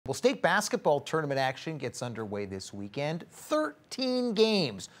Well, state basketball tournament action gets underway this weekend. 13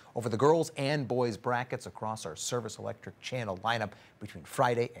 games over the girls and boys brackets across our Service Electric Channel lineup between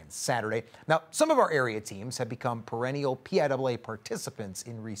Friday and Saturday. Now, some of our area teams have become perennial PIAA participants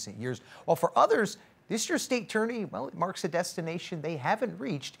in recent years, while for others, this year's state tourney, well, it marks a destination they haven't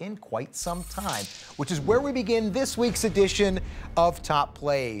reached in quite some time, which is where we begin this week's edition of Top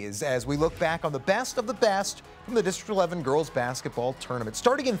Plays as we look back on the best of the best from the District 11 girls basketball tournament.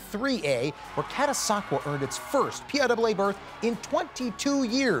 Starting in 3A, where Catasauqua earned its first PIAA berth in 22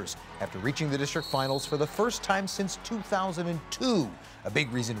 years after reaching the district finals for the first time since 2002. A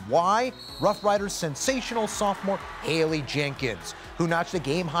big reason why? Rough Riders' sensational sophomore Haley Jenkins, who notched a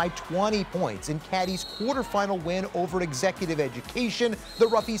game-high 20 points in Caddy's quarterfinal win over Executive Education, the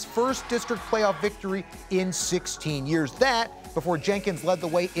Roughies' first district playoff victory in 16 years. That before Jenkins led the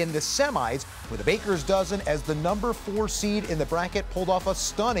way in the semis with a baker's dozen as the number 4 seed in the bracket pulled off a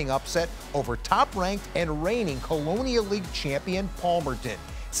stunning upset over top-ranked and reigning Colonial League champion Palmerton.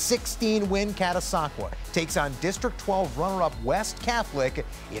 16-win Catasauqua takes on District 12 runner-up West Catholic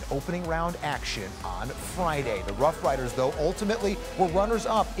in opening round action on Friday. The Rough Riders, though, ultimately were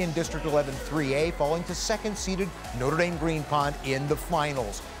runners-up in District 11 3A, falling to second-seeded Notre Dame Green Pond in the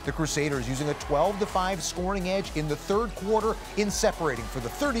finals. The Crusaders using a 12-5 scoring edge in the third quarter in separating for the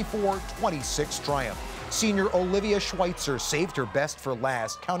 34-26 triumph. Senior Olivia Schweitzer saved her best for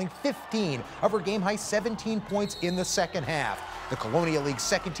last, counting 15 of her game-high 17 points in the second half. The Colonial League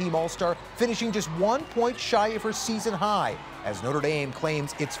second-team All-Star finishing just 1 point shy of her season high as Notre Dame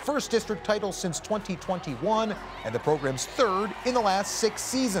claims its first district title since 2021 and the program's third in the last 6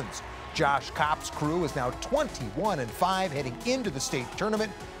 seasons. Josh Kopp's crew is now 21-5 heading into the state tournament,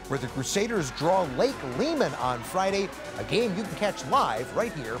 where the Crusaders draw Lake Lehman on Friday, a game you can catch live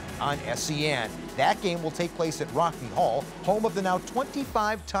right here on SEN. That game will take place at Rockney Hall, home of the now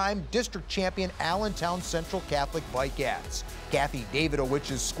 25-time district champion Allentown Central Catholic Vicats. Kathy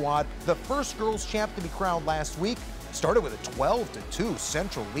Davidowicz's squad, the first girls champ to be crowned last week, started with a 12-2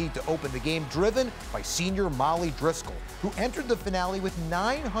 Central lead to open the game, driven by senior Molly Driscoll, who entered the finale with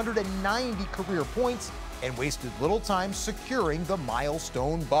 990 career points and wasted little time securing the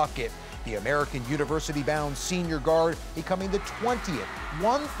milestone bucket. The American University-bound senior guard becoming the 20th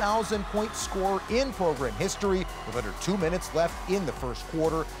 1,000-point scorer in program history with under 2 minutes left in the first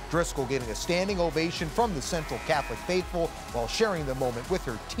quarter. Driscoll getting a standing ovation from the Central Catholic faithful while sharing the moment with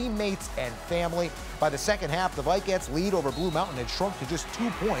her teammates and family. By the second half, the Vicats' lead over Blue Mountain had shrunk to just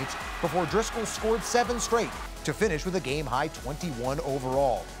 2 points before Driscoll scored 7 straight to finish with a game-high 21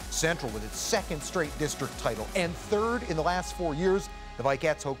 overall. Central with its second straight district title and third in the last 4 years. The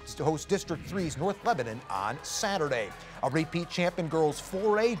Vicats host District 3's North Lebanon on Saturday. A repeat champion girls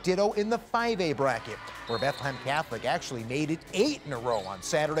 4A ditto in the 5A bracket, where Bethlehem Catholic actually made it 8 in a row on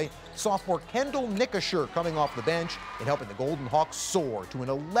Saturday. Sophomore Kendall Nickasher coming off the bench and helping the Golden Hawks soar to an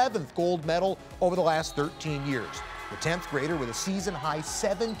 11th gold medal over the last 13 years. The 10th grader with a season-high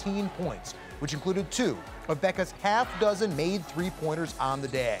 17 points, which included 2 of Becca's half-dozen made three-pointers on the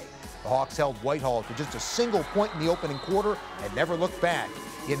day. The Hawks held Whitehall to just a single point in the opening quarter and never looked back,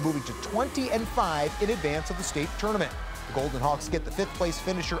 yet moving to 20-5 in advance of the state tournament. The Golden Hawks get the 5th place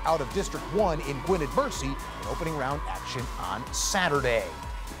finisher out of District 1 in Gwynedd Mercy in opening round action on Saturday.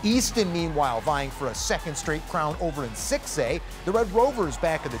 Easton, meanwhile, vying for a second straight crown over in 6A. The Red Rovers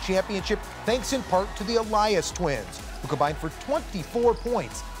back in the championship, thanks in part to the Elias twins, who combined for 24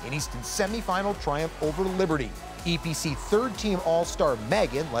 points in Easton's semifinal triumph over Liberty. EPC third-team All-Star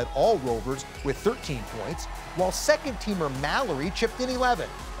Megan led all Rovers with 13 points, while second-teamer Mallory chipped in 11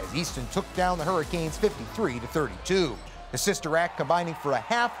 as Easton took down the Hurricanes 53-32. The Sister Act combining for a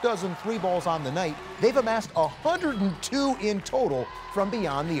half-dozen 3 balls on the night. They've amassed 102 in total from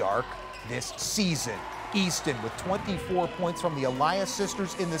beyond the arc this season. Easton with 24 points from the Elias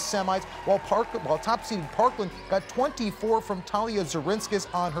sisters in the semis, while top-seeded Parkland got 24 from Talia Zarinskas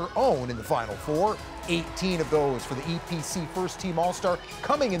on her own in the Final Four. 18 of those for the EPC first-team All-Star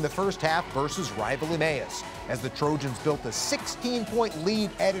coming in the first half versus rival Emmaus, as the Trojans built a 16-point lead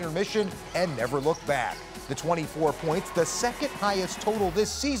at intermission and never looked back. The 24 points, the second highest total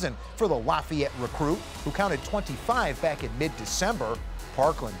this season for the Lafayette recruit, who counted 25 back in mid-December.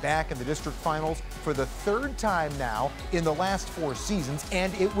 Parkland back in the district finals for the 3rd time now in the last 4 seasons,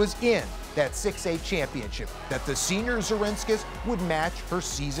 and it was in that 6A championship that the senior Zarinskas would match her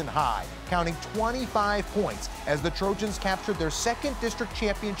season high, counting 25 points as the Trojans captured their 2nd district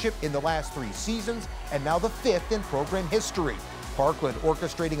championship in the last 3 seasons and now the 5th in program history. Parkland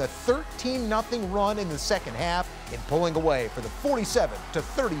orchestrating a 13-0 run in the second half and pulling away for the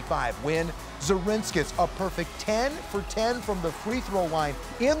 47-35 win. Zarinskis a perfect 10 for 10 from the free throw line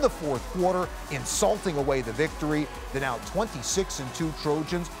in the fourth quarter, insulting away the victory. The now 26-2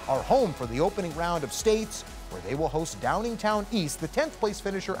 Trojans are home for the opening round of states, where they will host Downingtown East, the 10th place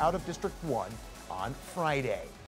finisher out of District 1, on Friday.